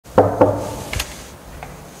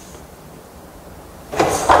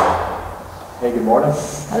Hey, good morning.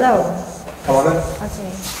 Hello. Come on in.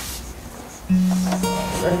 Okay.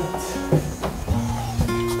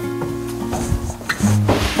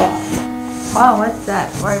 Wow, what's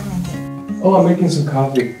that? What are you making? Oh, I'm making some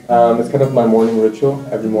coffee. It's kind of my morning ritual.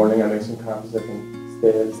 Every morning I make some coffee so I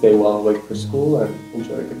can stay well awake for school and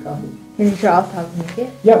enjoy a good coffee. Can you show us how to make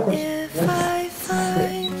it? Yeah, of course. If I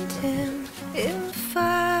find him, if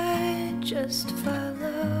I just follow.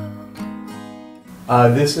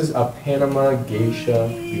 This is a Panama geisha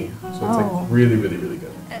bean, so it's like really, really, really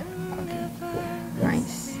good.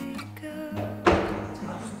 Nice.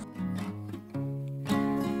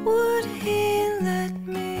 Would he let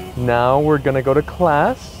me? Now we're gonna go to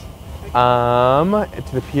class, to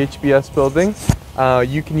the PHBS building.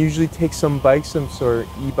 You can usually take some bikes, some sort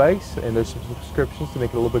of e-bikes, and there's some subscriptions to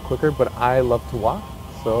make it a little bit quicker, but I love to walk,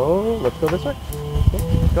 so let's go this way.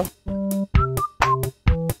 Okay, let's go.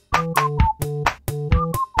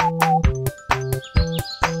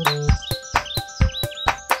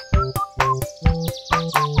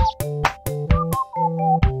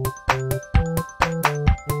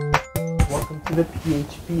 Welcome to the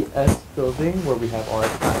PHBS building where we have all our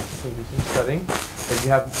classes and do some studying. If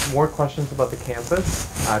you have more questions about the campus,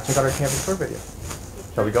 check out our campus tour video.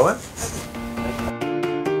 Shall we go in?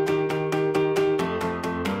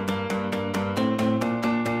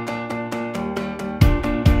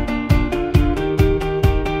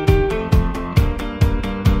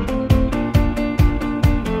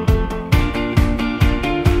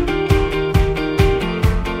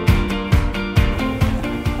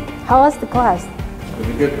 How was the class?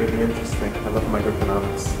 Really good, really interesting. I love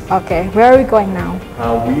microeconomics. Okay, where are we going now?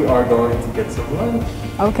 We are going to get some lunch.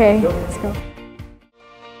 Okay, Go. let's go.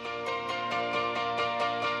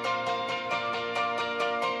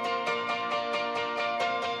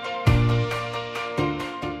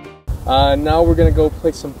 Now we're gonna go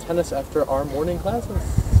play some tennis after our morning classes.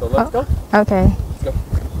 So let's go. Okay. Let's go.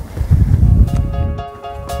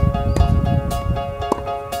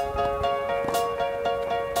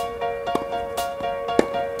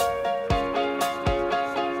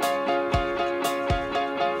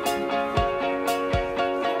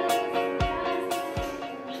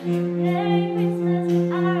 Baby,